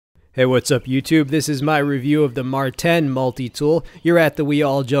Hey, what's up YouTube? This is my review of the Maarten multi-tool. You're at the We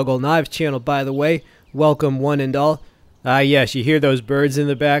All Juggle Knives channel, by the way. Welcome one and all. Yes, you hear those birds in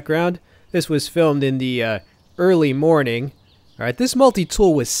the background? This was filmed in the early morning. Alright, this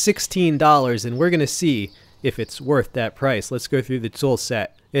multi-tool was $16 and we're going to see if it's worth that price. Let's go through the tool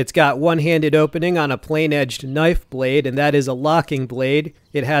set. It's got one-handed opening on a plain-edged knife blade, and that is a locking blade.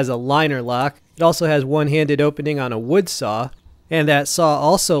 It has a liner lock. It also has one-handed opening on a wood saw. And that saw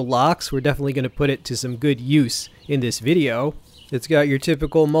also locks. We're definitely going to put it to some good use in this video. It's got your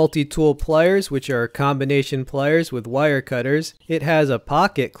typical multi-tool pliers, which are combination pliers with wire cutters. It has a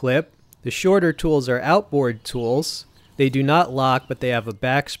pocket clip. The shorter tools are outboard tools. They do not lock, but they have a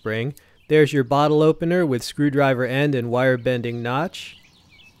back spring. There's your bottle opener with screwdriver end and wire bending notch.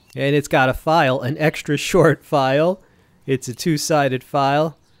 And it's got a file, an extra short file. It's a two-sided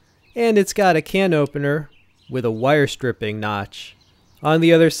file. And it's got a can opener with a wire stripping notch. On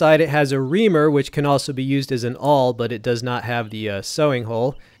the other side it has a reamer, which can also be used as an awl, but it does not have the sewing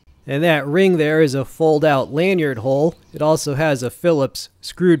hole. And that ring there is a fold out lanyard hole. It also has a Phillips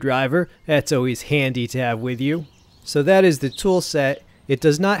screwdriver. That's always handy to have with you. So that is the tool set. It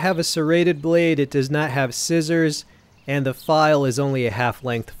does not have a serrated blade, it does not have scissors, and the file is only a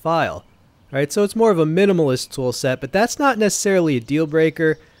half-length file. Alright, so it's more of a minimalist tool set, but that's not necessarily a deal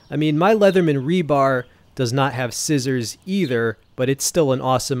breaker. I mean, my Leatherman rebar does not have scissors either, but it's still an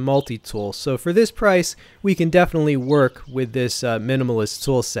awesome multi-tool. So for this price, we can definitely work with this minimalist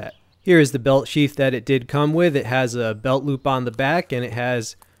tool set. Here is the belt sheath that it did come with. It has a belt loop on the back and it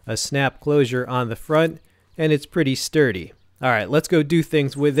has a snap closure on the front, and it's pretty sturdy. Alright, let's go do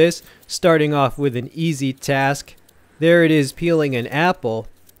things with this, starting off with an easy task. There it is, peeling an apple.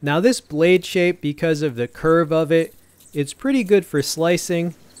 Now this blade shape, because of the curve of it, it's pretty good for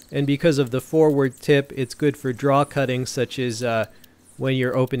slicing. And because of the forward tip, it's good for draw cutting, such as when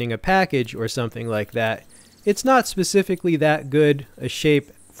you're opening a package or something like that. It's not specifically that good a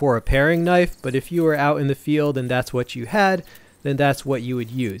shape for a paring knife, but if you were out in the field and that's what you had, then that's what you would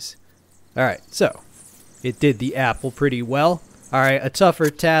use. Alright, so it did the apple pretty well. Alright, a tougher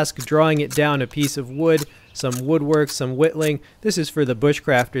task, drawing it down a piece of wood, some woodwork, some whittling. This is for the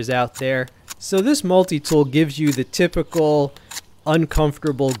bushcrafters out there. So this multi-tool gives you the typical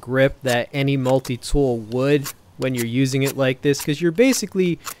uncomfortable grip that any multi-tool would when you're using it like this, because you're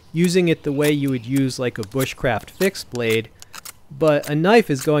basically using it the way you would use like a bushcraft fixed blade, but a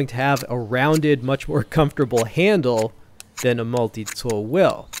knife is going to have a rounded, much more comfortable handle than a multi-tool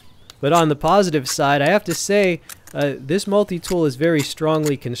will. But on the positive side, I have to say this multi-tool is very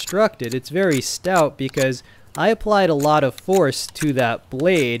strongly constructed. It's very stout because I applied a lot of force to that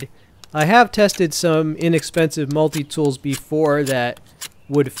blade. I have tested some inexpensive multi-tools before that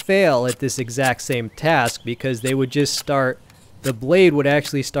would fail at this exact same task because they would just start, the blade would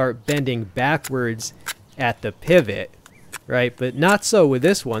actually start bending backwards at the pivot, right? But not so with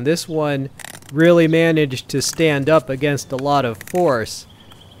this one. This one really managed to stand up against a lot of force.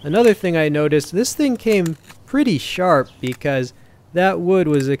 Another thing I noticed, this thing came pretty sharp because that wood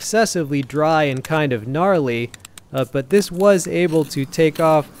was excessively dry and kind of gnarly, but this was able to take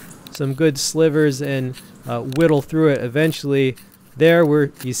off some good slivers and whittle through it eventually. There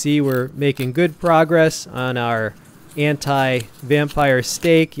you see we're making good progress on our anti-vampire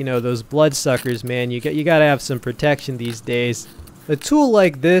stake. You know, those bloodsuckers, man, you gotta have some protection these days. A tool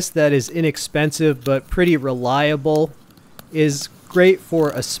like this that is inexpensive but pretty reliable is great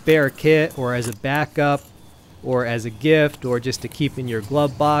for a spare kit or as a backup or as a gift or just to keep in your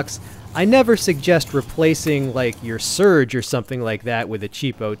glove box. I never suggest replacing like your Surge or something like that with a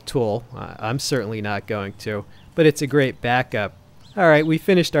cheapo tool. I'm certainly not going to, but it's a great backup. Alright, we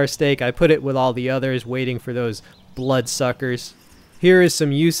finished our steak. I put it with all the others, waiting for those bloodsuckers. Here is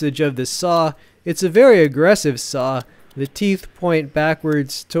some usage of the saw. It's a very aggressive saw. The teeth point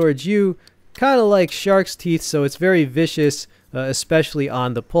backwards towards you, kind of like shark's teeth, so it's very vicious, especially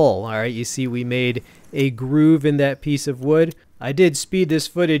on the pull. Alright, you see we made a groove in that piece of wood. I did speed this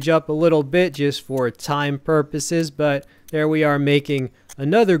footage up a little bit just for time purposes, but there we are making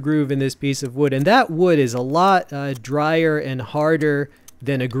another groove in this piece of wood, and that wood is a lot drier and harder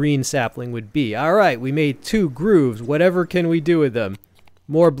than a green sapling would be. Alright, we made two grooves. Whatever can we do with them?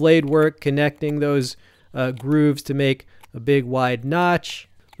 More blade work connecting those grooves to make a big wide notch.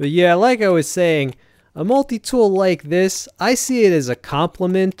 But yeah, like I was saying, a multi-tool like this, I see it as a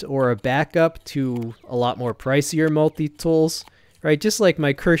complement or a backup to a lot more pricier multi-tools, right? Just like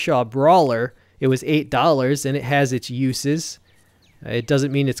my Kershaw Brawler, it was $8 and it has its uses. It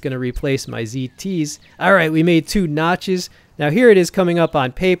doesn't mean it's going to replace my ZTs. Alright, we made two notches. Now here it is coming up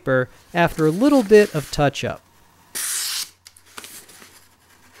on paper after a little bit of touch-up.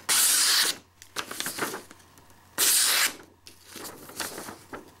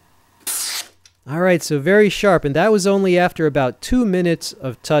 Alright, so very sharp, and that was only after about 2 minutes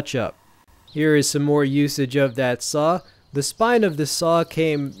of touch-up. Here is some more usage of that saw. The spine of the saw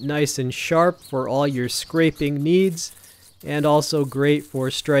came nice and sharp for all your scraping needs, and also great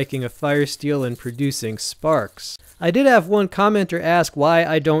for striking a fire steel and producing sparks. I did have one commenter ask why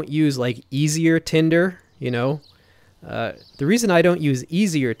I don't use like easier tinder, you know. The reason I don't use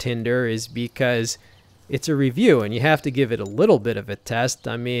easier tinder is because it's a review and you have to give it a little bit of a test.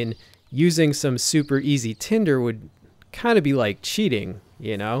 I mean, using some super easy tinder would kind of be like cheating,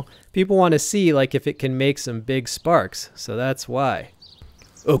 you know. People want to see like if it can make some big sparks, so that's why.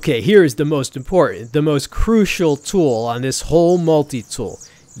 Okay, here is the most important, the most crucial tool on this whole multi-tool.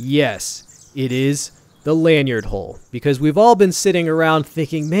 Yes, it is the lanyard hole, because we've all been sitting around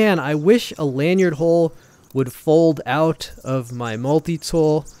thinking, man, I wish a lanyard hole would fold out of my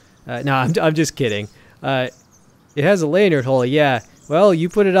multi-tool. No, I'm just kidding. It has a lanyard hole, yeah. Well, you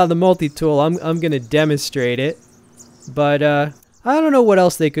put it on the multi-tool, I'm gonna demonstrate it. But I don't know what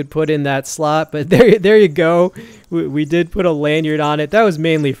else they could put in that slot, but there you go. We did put a lanyard on it. That was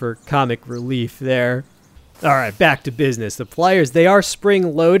mainly for comic relief there. Alright, back to business. The pliers, they are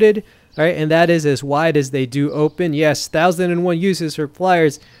spring loaded, alright, and that is as wide as they do open. Yes, 1001 uses for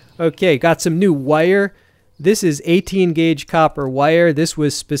pliers. Okay, got some new wire. This is 18 gauge copper wire. This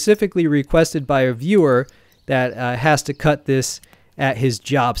was specifically requested by a viewer that has to cut this at his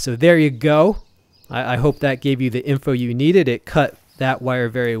job. So there you go. I hope that gave you the info you needed. It cut that wire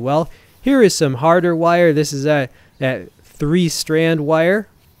very well. Here is some harder wire. This is that 3-strand wire.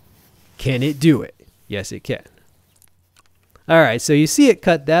 Can it do it? Yes, it can. Alright, so you see it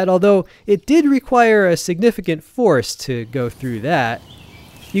cut that, although it did require a significant force to go through that.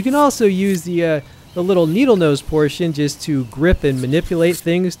 You can also use the little needle nose portion just to grip and manipulate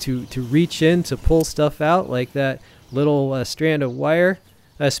things, to reach in, to pull stuff out, like that little strand of wire.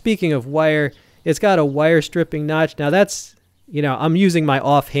 Speaking of wire, it's got a wire stripping notch. Now that's, you know, I'm using my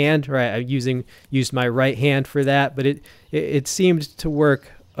offhand, right? I used my right hand for that, but it seemed to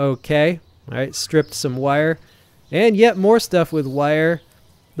work okay. All right, stripped some wire, and yet more stuff with wire.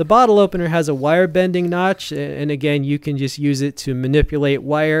 The bottle opener has a wire bending notch, and again, you can just use it to manipulate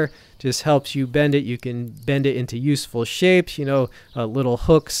wire. Just helps you bend it. You can bend it into useful shapes, you know, little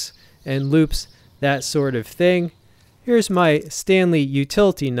hooks and loops, that sort of thing. Here's my Stanley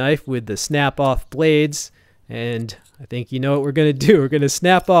utility knife with the snap-off blades, and I think you know what we're going to do. We're going to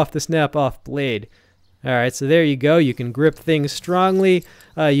snap off the snap-off blade. Alright, so there you go. You can grip things strongly.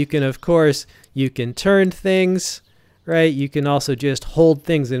 You can, of course, you can turn things, right? You can also just hold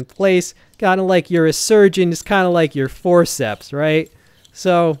things in place. Kind of like you're a surgeon. It's kind of like your forceps, right?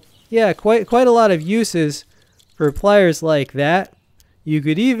 So, yeah, quite a lot of uses for pliers like that. You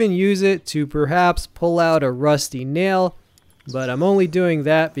could even use it to perhaps pull out a rusty nail, but I'm only doing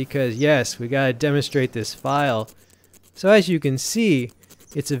that because, yes, we got to demonstrate this file. So as you can see,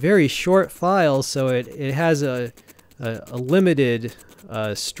 it's a very short file, so it has a limited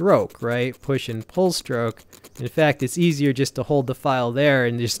stroke, right? Push and pull stroke. In fact, it's easier just to hold the file there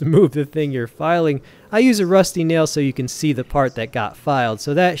and just move the thing you're filing. I use a rusty nail so you can see the part that got filed.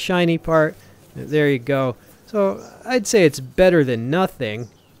 So that shiny part, there you go. So I'd say it's better than nothing.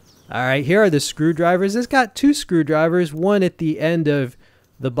 Alright, here are the screwdrivers. It's got 2 screwdrivers, one at the end of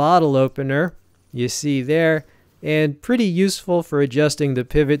the bottle opener, you see there, and pretty useful for adjusting the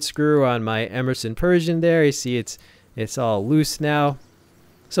pivot screw on my Emerson Persian there. You see it's all loose now.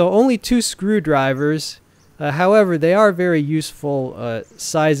 So only 2 screwdrivers. However, they are very useful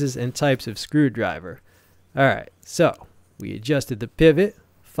sizes and types of screwdriver. Alright, so we adjusted the pivot.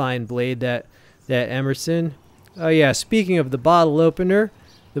 Fine blade, that Emerson. Oh yeah, speaking of the bottle opener,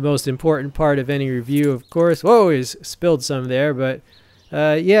 the most important part of any review, of course. Whoa, is spilled some there, but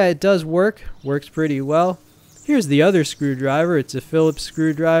yeah, it does work. Works pretty well. Here's the other screwdriver. It's a Phillips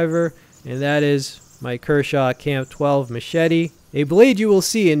screwdriver, and that is my Kershaw Camp 12 machete. A blade you will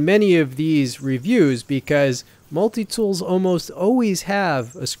see in many of these reviews because multi-tools almost always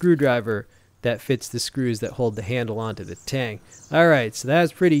have a screwdriver that fits the screws that hold the handle onto the tang. Alright, so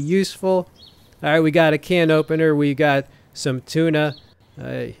that's pretty useful. Alright, we got a can opener, we got some tuna.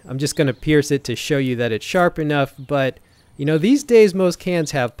 I'm just going to pierce it to show you that it's sharp enough, but you know, these days most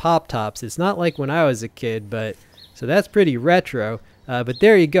cans have pop tops. It's not like when I was a kid, but so that's pretty retro. But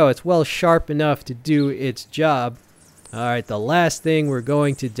there you go, it's well sharp enough to do its job. Alright, the last thing we're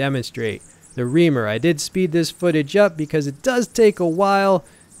going to demonstrate, the reamer. I did speed this footage up because it does take a while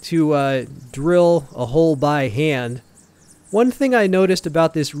to drill a hole by hand. One thing I noticed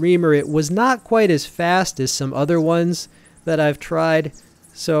about this reamer, it was not quite as fast as some other ones that I've tried.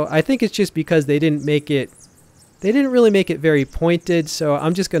 So I think it's just because they didn't make it they didn't really make it very pointed, so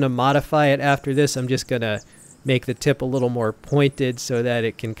I'm just going to modify it after this. I'm just going to make the tip a little more pointed so that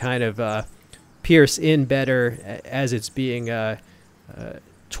it can kind of pierce in better as it's being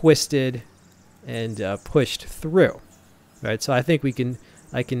twisted and pushed through. All right, so I think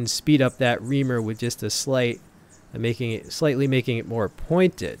I can speed up that reamer with just a slightly making it more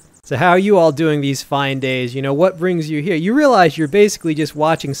pointed. So how are you all doing these fine days? You know, what brings you here? You realize you're basically just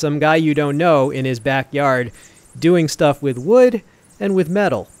watching some guy you don't know in his backyard doing stuff with wood and with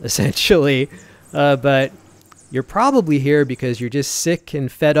metal, essentially. But you're probably here because you're just sick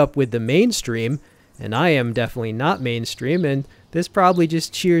and fed up with the mainstream, and I am definitely not mainstream, and this probably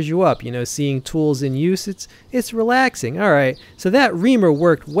just cheers you up, you know, seeing tools in use. It's relaxing. All right, so that reamer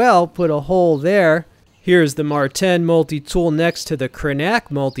worked well, put a hole there. Here's the Maarten multi-tool next to the Krenak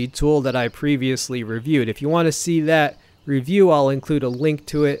multi-tool that I previously reviewed. If you want to see that review, I'll include a link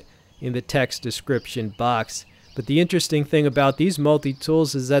to it in the text description box. But the interesting thing about these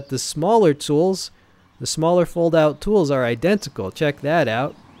multi-tools is that the smaller tools, the smaller fold-out tools, are identical. Check that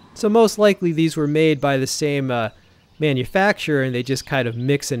out. So most likely these were made by the same manufacturer, and they just kind of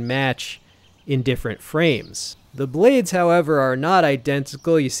mix and match in different frames. The blades, however, are not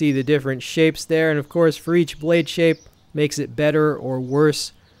identical. You see the different shapes there, and of course for each blade shape makes it better or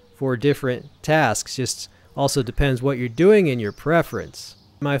worse for different tasks. Just also depends what you're doing and your preference.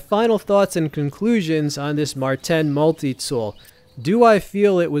 My final thoughts and conclusions on this Maarten multi-tool. Do I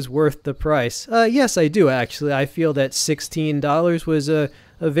feel it was worth the price? Yes, I do actually. I feel that $16 was a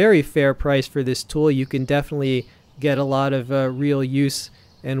very fair price for this tool. You can definitely get a lot of real use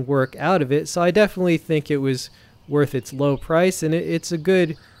and work out of it. So I definitely think it was worth its low price, and it's a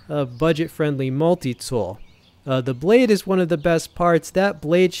good budget-friendly multi-tool. The blade is one of the best parts. That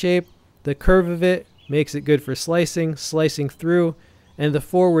blade shape, the curve of it, makes it good for slicing through, and the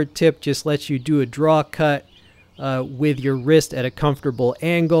forward tip just lets you do a draw cut with your wrist at a comfortable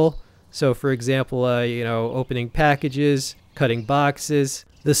angle. So for example, you know, opening packages, cutting boxes.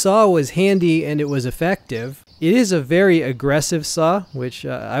 The saw was handy and it was effective. It is a very aggressive saw, which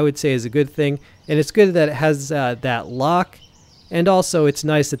I would say is a good thing. And it's good that it has that lock. And also it's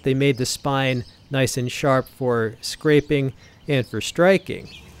nice that they made the spine nice and sharp for scraping and for striking.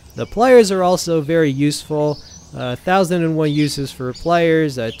 The pliers are also very useful. 1001 uses for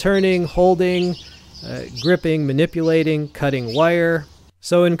pliers, turning, holding, gripping, manipulating, cutting wire.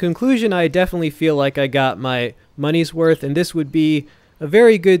 So in conclusion, I definitely feel like I got my money's worth, and this would be a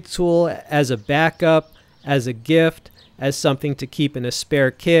very good tool as a backup, as a gift, as something to keep in a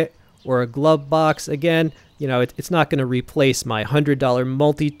spare kit or a glove box. Again, you know, it's not going to replace my $100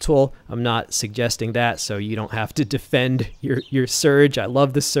 multi-tool. I'm not suggesting that, so you don't have to defend your Surge. I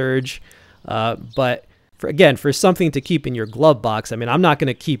love the Surge. But for something to keep in your glove box, I mean, I'm not going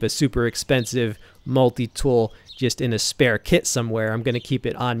to keep a super expensive multi-tool just in a spare kit somewhere. I'm going to keep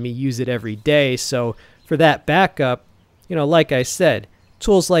it on me, use it every day. So for that backup, you know, like I said,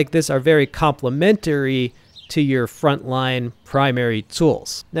 tools like this are very complementary to your frontline primary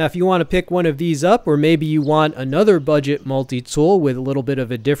tools. Now, if you want to pick one of these up, or maybe you want another budget multi-tool with a little bit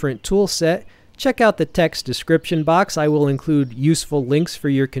of a different tool set, check out the text description box. I will include useful links for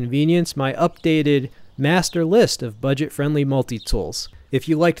your convenience, my updated master list of budget-friendly multi-tools. If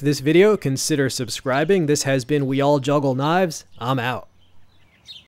you liked this video, consider subscribing. This has been We All Juggle Knives. I'm out.